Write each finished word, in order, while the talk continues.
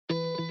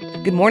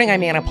Good morning,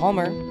 I'm Anna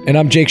Palmer. And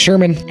I'm Jake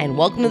Sherman. And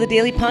welcome to the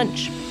Daily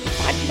Punch,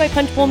 brought to you by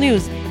Punchbowl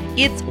News.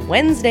 It's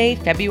Wednesday,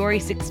 February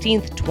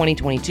 16th,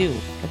 2022.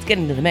 Let's get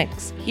into the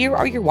mix. Here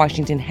are your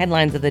Washington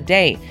headlines of the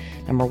day.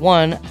 Number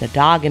 1, the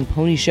dog and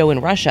pony show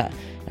in Russia.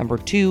 Number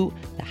 2,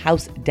 the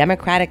House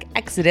Democratic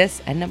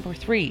exodus. And number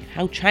 3,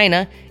 how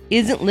China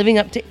isn't living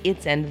up to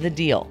its end of the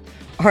deal.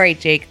 All right,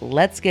 Jake,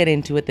 let's get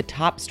into it. The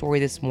top story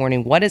this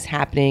morning, what is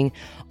happening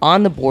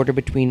on the border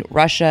between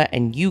Russia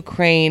and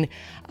Ukraine?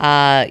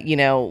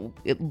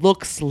 It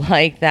looks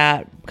like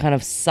that kind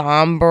of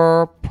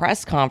somber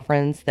press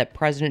conference that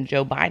President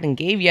Joe Biden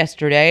gave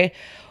yesterday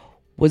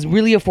was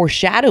really a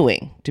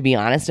foreshadowing, to be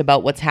honest,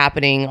 about what's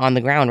happening on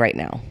the ground right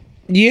now.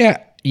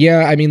 Yeah.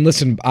 I mean,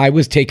 listen, I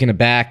was taken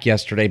aback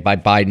yesterday by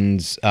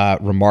Biden's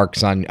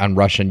remarks on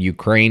Russia and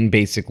Ukraine,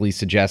 basically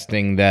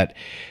suggesting that,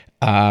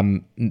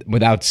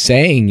 without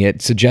saying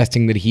it,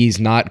 suggesting that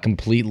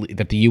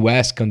that the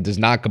U.S. does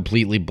not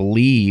completely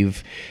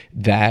believe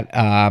that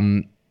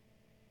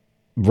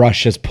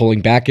Russia's pulling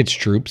back its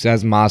troops,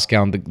 as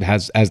Moscow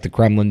as the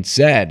Kremlin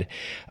said.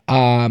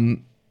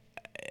 And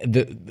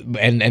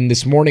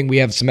this morning we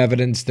have some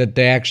evidence that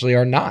they actually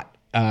are not.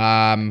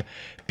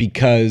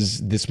 Because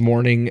this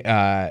morning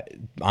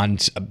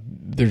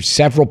there's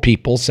several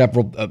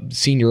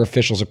senior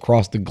officials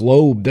across the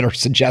globe that are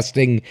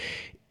suggesting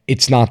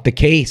it's not the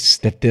case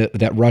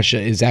that Russia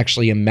is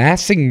actually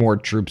amassing more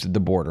troops at the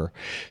border.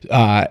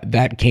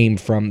 That came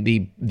from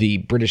the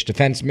British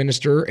defense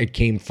minister. It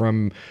came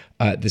from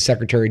the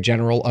Secretary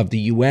General of the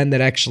UN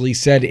that actually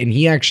said, and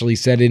he actually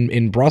said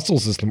in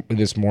Brussels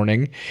this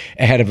morning,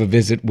 ahead of a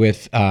visit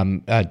with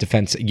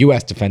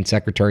U.S. Defense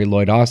Secretary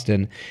Lloyd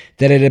Austin,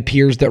 that it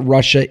appears that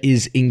Russia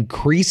is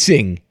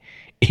increasing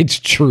its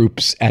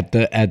troops at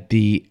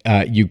the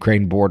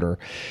Ukraine border.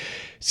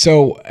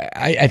 So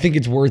I think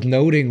it's worth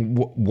noting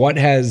what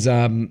is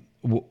the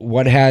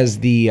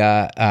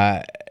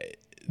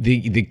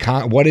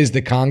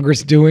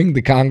Congress doing?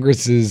 The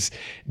Congress is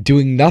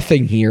doing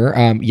nothing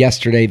here.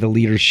 Yesterday, the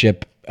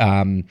leadership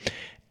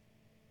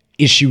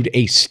issued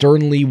a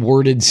sternly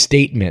worded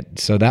statement.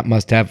 So that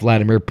must have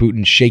Vladimir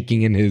Putin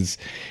shaking in his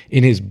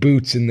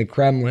boots in the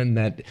Kremlin,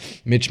 that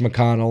Mitch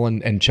McConnell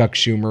and Chuck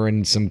Schumer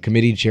and some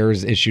committee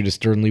chairs issued a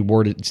sternly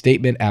worded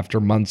statement after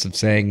months of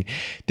saying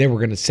they were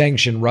going to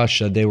sanction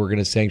Russia, they were going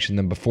to sanction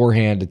them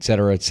beforehand, et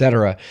cetera, et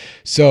cetera.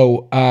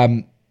 So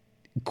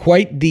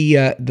quite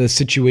the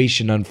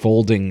situation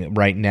unfolding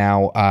right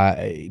now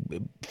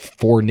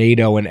for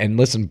NATO. And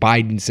listen,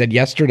 Biden said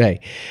yesterday,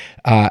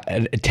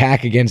 an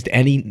attack against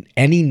any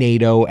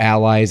NATO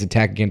allies,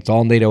 attack against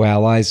all NATO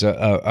allies,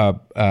 a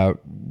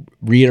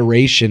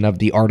reiteration of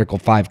the Article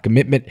 5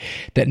 commitment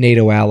that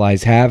NATO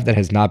allies have that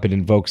has not been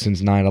invoked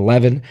since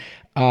 9/11.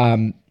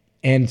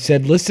 And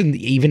said, listen,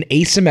 even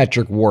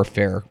asymmetric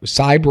warfare,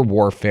 cyber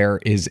warfare,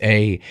 is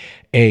they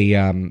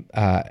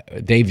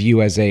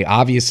view as a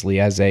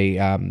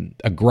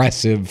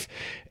aggressive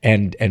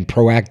and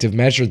proactive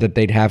measure that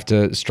they'd have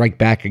to strike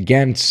back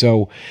against.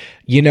 So,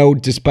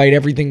 despite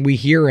everything we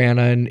hear,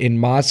 Anna, in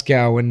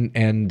Moscow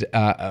and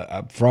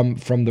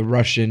from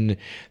the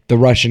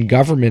Russian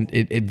government,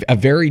 a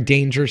very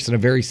dangerous and a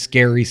very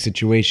scary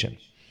situation.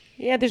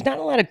 Yeah, there's not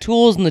a lot of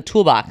tools in the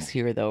toolbox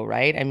here, though,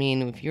 right? I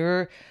mean, if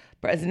you're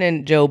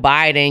President Joe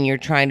Biden, you're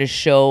trying to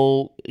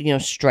show,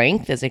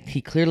 strength, as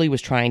he clearly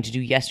was trying to do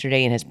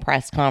yesterday in his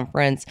press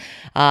conference.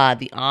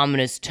 The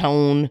ominous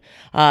tone,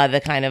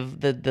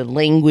 the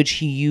language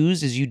he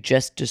used, as you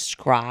just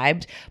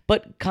described.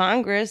 But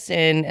Congress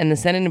and the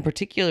Senate in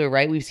particular,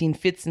 right? We've seen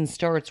fits and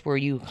starts where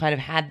you kind of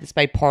had this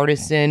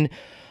bipartisan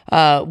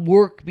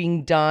work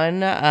being done,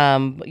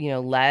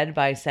 led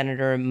by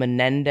Senator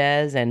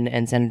Menendez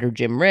and Senator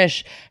Jim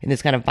Risch in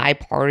this kind of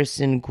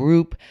bipartisan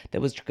group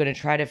that was going to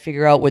try to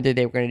figure out whether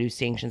they were going to do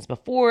sanctions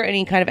before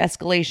any kind of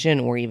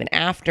escalation or even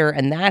after.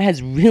 And that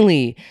has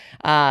really,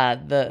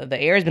 the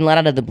air has been let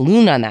out of the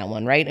balloon on that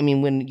one, right? I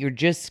mean, when you're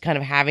just kind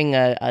of having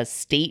a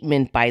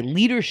statement by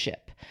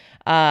leadership,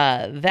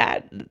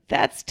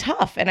 that's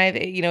tough. And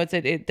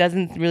it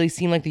doesn't really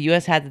seem like the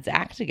U.S. has its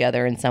act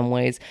together in some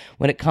ways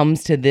when it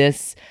comes to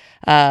this,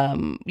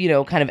 kind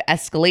of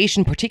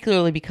escalation,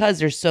 particularly because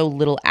there's so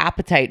little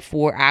appetite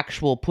for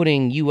actual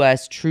putting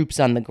U.S. troops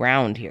on the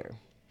ground here.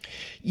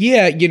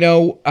 Yeah,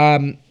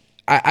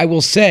 I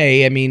will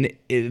say, I mean,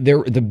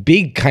 the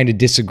big kind of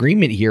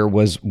disagreement here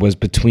was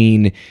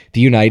between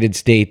the United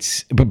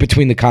States, but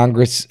between the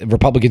Congress,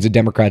 Republicans and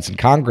Democrats in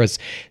Congress.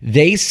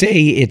 They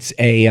say it's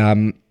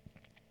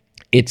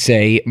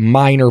a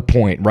minor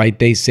point, right?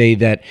 They say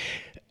that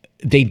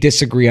they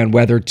disagree on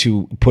whether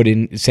to put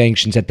in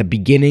sanctions at the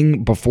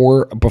beginning,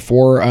 before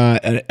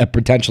a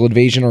potential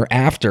invasion, or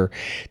after.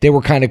 They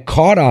were kind of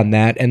caught on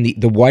that, and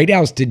the White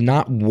House did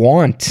not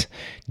want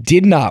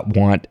did not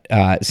want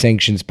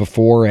sanctions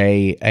before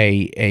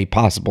a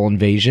possible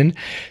invasion.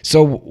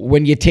 So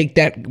when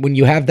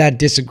you have that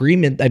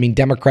disagreement, I mean,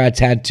 Democrats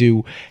had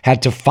to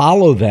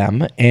follow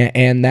them,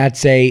 and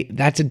that's a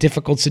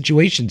difficult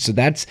situation. So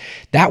that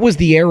was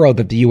the arrow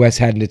that the U.S.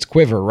 had in its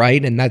quiver,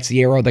 right? And that's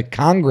the arrow that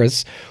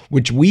Congress,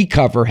 which we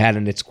cover, had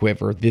in its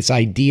quiver. This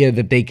idea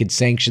that they could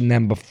sanction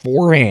them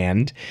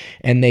beforehand,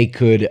 and they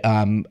could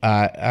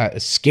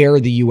scare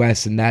the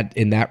U.S. in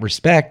that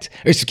respect,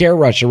 or scare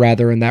Russia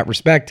rather in that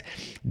respect.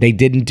 They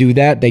didn't do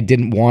that. They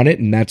didn't want it,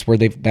 and that's where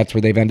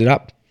they've ended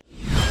up.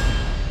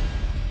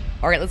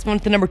 All right, let's go on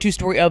to the number 2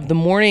 story of the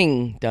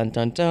morning. Dun,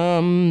 dun,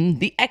 dun.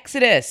 The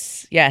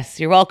Exodus. Yes,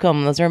 you're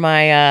welcome. Those are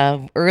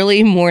my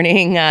early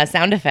morning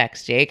sound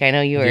effects, Jake. I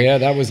know you were. Yeah,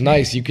 that was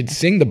nice. You could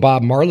sing the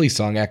Bob Marley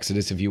song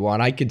Exodus if you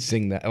want. I could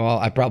sing that. Well,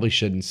 I probably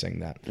shouldn't sing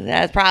that.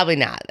 That's probably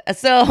not.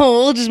 So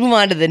we'll just move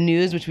on to the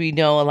news, which we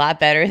know a lot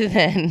better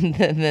than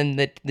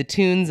the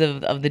tunes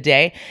of the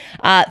day.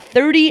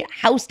 30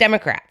 House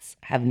Democrats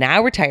have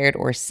now retired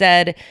or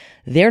said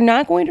they're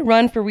not going to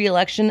run for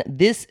re-election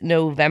this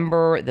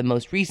November. The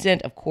most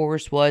recent, of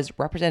course, was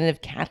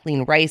Representative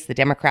Kathleen Rice, the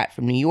Democrat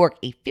from New York,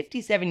 a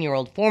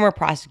 57-year-old former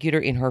prosecutor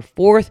in her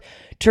 4th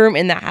term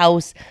in the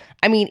House.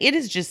 I mean, it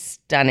is just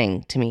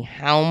stunning to me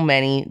how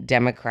many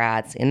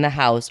Democrats in the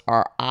House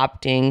are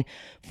opting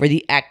for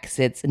the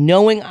exits,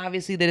 knowing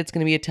obviously that it's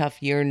going to be a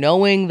tough year,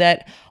 knowing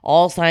that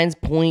all signs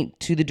point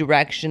to the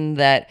direction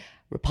that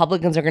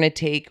Republicans are going to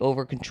take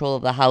over control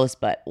of the House.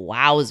 But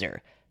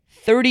wowzer.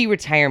 30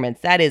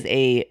 retirements. That is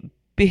a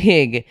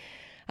big,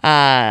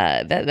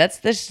 that's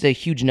just a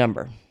huge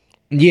number.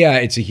 Yeah,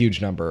 it's a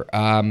huge number.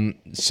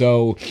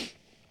 So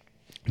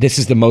this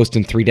is the most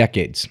in 3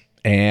 decades.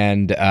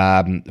 And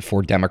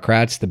for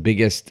Democrats, the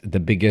biggest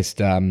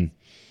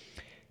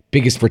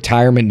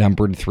retirement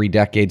number in 3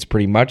 decades,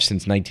 pretty much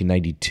since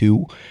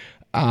 1992.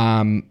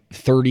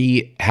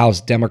 30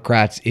 House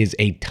Democrats is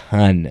a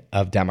ton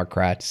of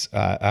Democrats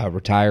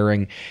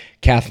retiring.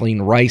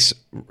 Kathleen Rice,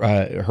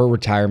 her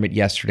retirement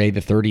yesterday,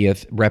 the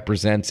 30th,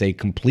 represents a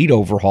complete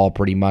overhaul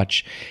pretty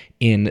much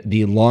in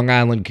the Long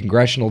Island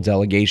congressional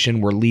delegation,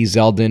 where Lee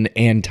Zeldin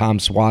and Tom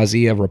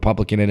Suozzi, a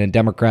Republican and a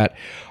Democrat,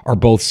 are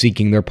both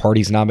seeking their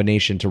party's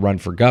nomination to run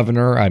for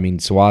governor. I mean,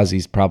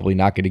 Suozzi's probably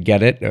not going to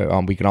get it.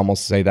 We can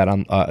almost say that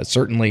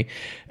certainly,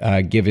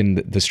 given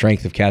the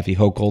strength of Kathy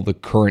Hochul, the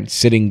current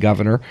sitting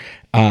governor.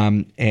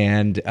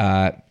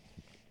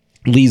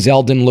 Lee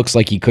Zeldin looks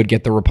like he could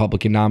get the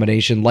Republican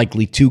nomination,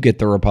 likely to get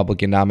the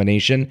Republican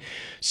nomination.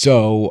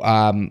 So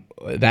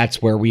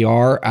that's where we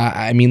are.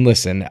 I mean,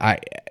 listen,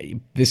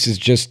 this is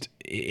just,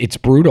 it's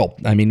brutal.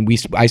 I mean,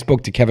 I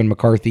spoke to Kevin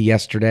McCarthy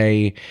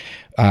yesterday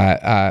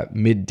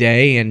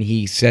midday, and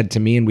he said to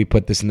me, and we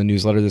put this in the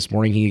newsletter this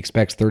morning, he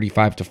expects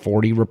 35 to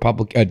 40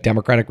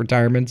 Democratic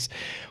retirements.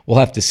 We'll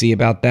have to see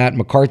about that.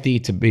 McCarthy,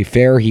 to be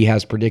fair, he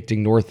has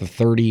predicting north of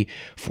 30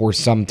 for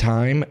some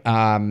time.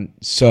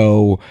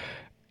 So,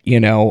 you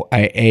know,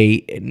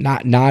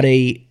 not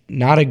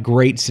a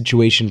great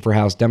situation for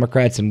House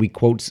Democrats. And we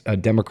quote a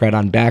Democrat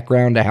on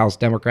background, a House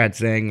Democrat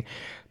saying,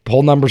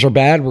 poll numbers are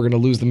bad, we're going to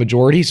lose the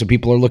majority, so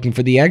people are looking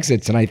for the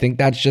exits. And I think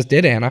that's just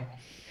it, Anna.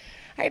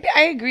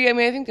 I agree. I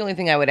mean, I think the only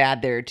thing I would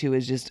add there too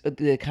is just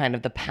the kind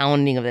of the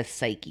pounding of the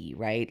psyche,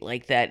 right?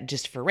 Like that,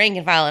 just for rank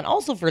and file and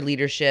also for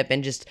leadership,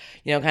 and just,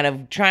 you know, kind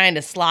of trying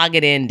to slog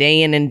it in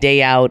and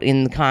day out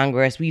in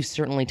Congress. We've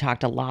certainly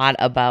talked a lot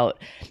about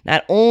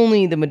not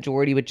only the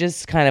majority, but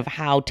just kind of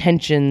how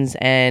tensions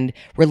and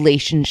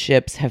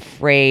relationships have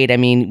frayed. I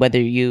mean,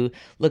 whether you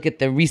look at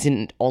the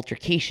recent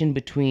altercation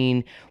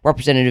between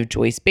Representative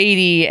Joyce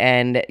Beatty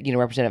and, you know,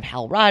 Representative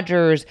Hal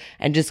Rogers,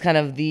 and just kind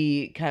of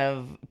the kind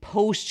of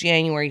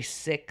post-January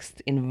 6th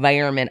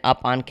environment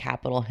up on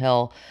Capitol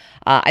Hill.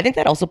 I think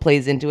that also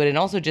plays into it. And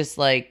also just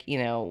like, you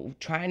know,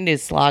 trying to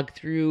slog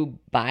through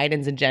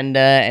Biden's agenda,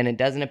 and it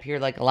doesn't appear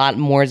like a lot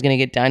more is going to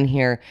get done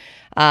here.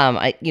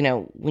 You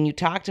know, when you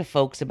talk to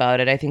folks about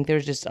it, I think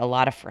there's just a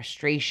lot of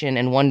frustration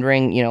and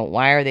wondering, you know,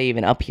 why are they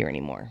even up here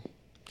anymore?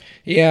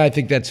 Yeah, I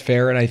think that's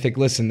fair. And I think,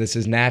 listen, this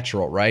is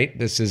natural, right?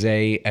 This is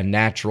a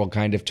natural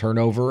kind of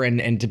turnover.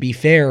 And to be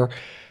fair,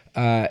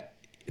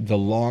 the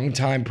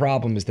long-time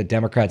problem is that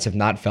Democrats have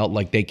not felt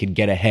like they could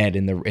get ahead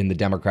in the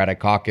Democratic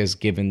caucus,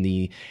 given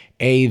the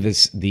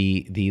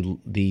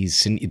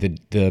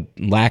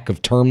lack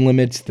of term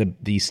limits,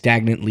 the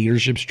stagnant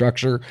leadership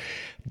structure.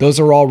 Those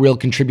are all real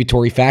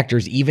contributory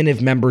factors, even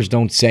if members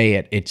don't say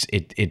it.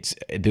 It's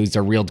those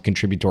are real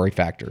contributory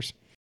factors.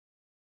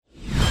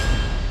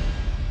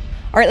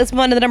 All right, let's move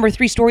on to the number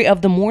 3 story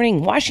of the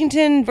morning.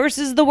 Washington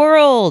versus the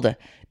world.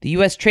 The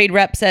U.S. trade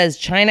rep says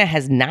China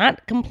has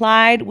not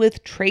complied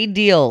with trade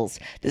deals.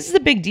 This is a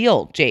big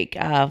deal, Jake.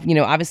 You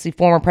know, obviously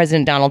former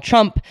President Donald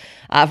Trump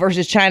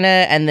versus China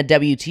and the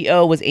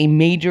WTO was a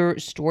major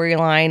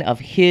storyline of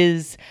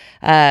his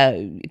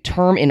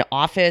term in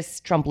office.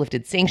 Trump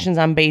lifted sanctions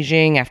on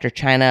Beijing after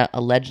China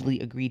allegedly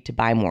agreed to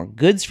buy more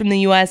goods from the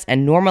U.S.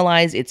 and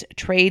normalize its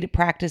trade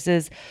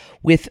practices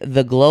with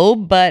the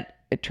globe. But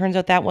it turns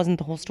out that wasn't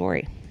the whole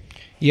story.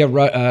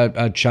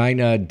 Yeah,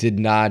 China did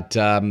not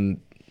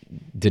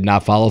did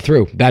not follow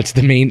through. That's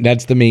the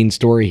main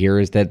story here,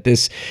 is that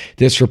this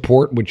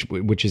report,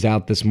 which is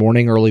out this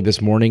morning, early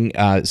this morning,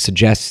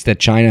 suggests that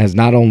China has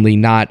not only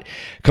not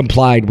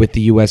complied with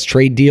the U.S.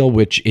 trade deal,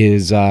 which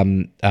was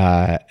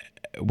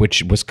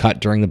cut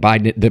during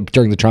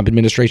the Trump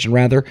administration.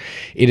 Rather,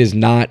 it has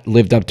not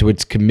lived up to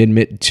its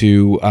commitment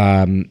to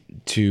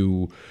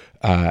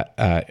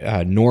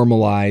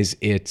normalize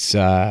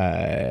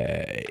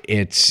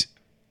its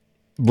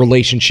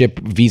relationship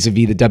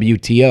vis-a-vis the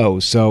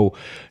WTO. So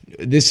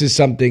this is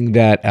something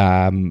that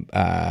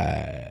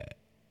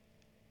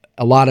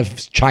a lot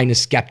of China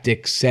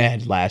skeptics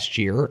said last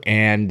year,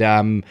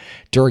 and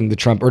during the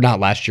Trump, or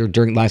not last year,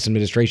 during last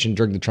administration,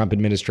 during the Trump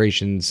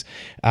administration's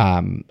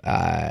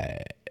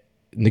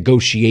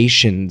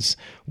negotiations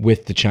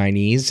with the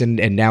Chinese,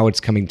 and now it's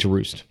coming to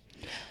roost.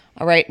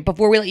 All right,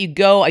 before we let you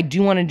go, I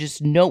do want to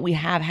just note we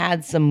have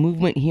had some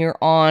movement here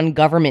on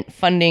government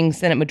funding.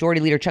 Senate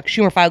Majority Leader Chuck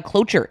Schumer filed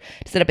cloture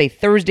to set up a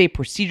Thursday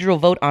procedural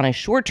vote on a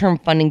short-term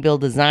funding bill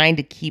designed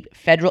to keep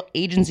federal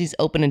agencies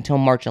open until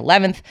March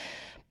 11th.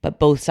 But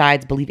both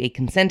sides believe a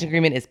consent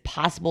agreement is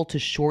possible to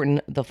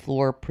shorten the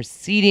floor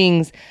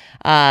proceedings.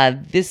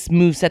 This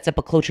move sets up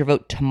a cloture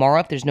vote tomorrow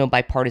if there's no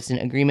bipartisan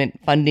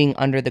agreement. Funding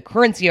under the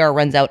current CR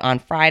runs out on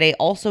Friday.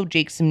 Also,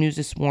 Jake, some news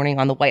this morning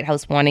on the White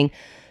House wanting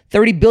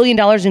 $30 billion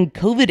in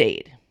COVID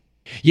aid.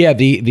 Yeah,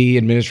 the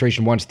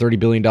administration wants $30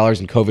 billion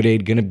in COVID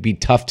aid. Going to be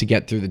tough to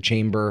get through the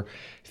chambers,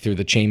 through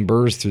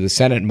the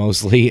Senate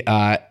mostly.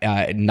 Not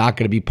going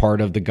to be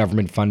part of the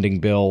government funding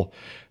bill,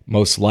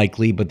 most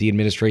likely. But the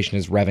administration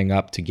is revving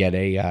up to get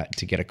a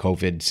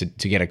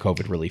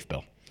COVID relief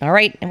bill. All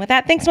right. And with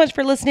that, thanks so much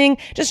for listening.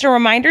 Just a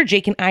reminder,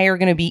 Jake and I are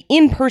going to be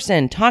in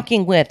person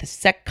talking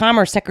with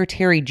Commerce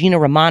Secretary Gina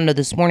Raimondo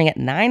this morning at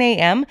 9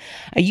 a.m.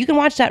 You can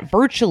watch that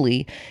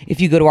virtually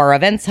if you go to our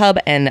events hub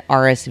and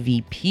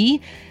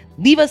RSVP.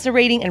 Leave us a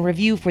rating and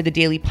review for the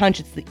Daily Punch.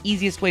 It's the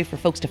easiest way for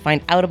folks to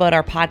find out about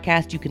our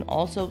podcast. You can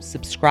also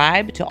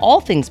subscribe to all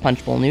things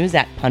Punchbowl News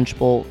at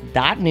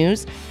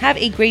punchbowl.news. Have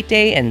a great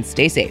day and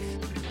stay safe.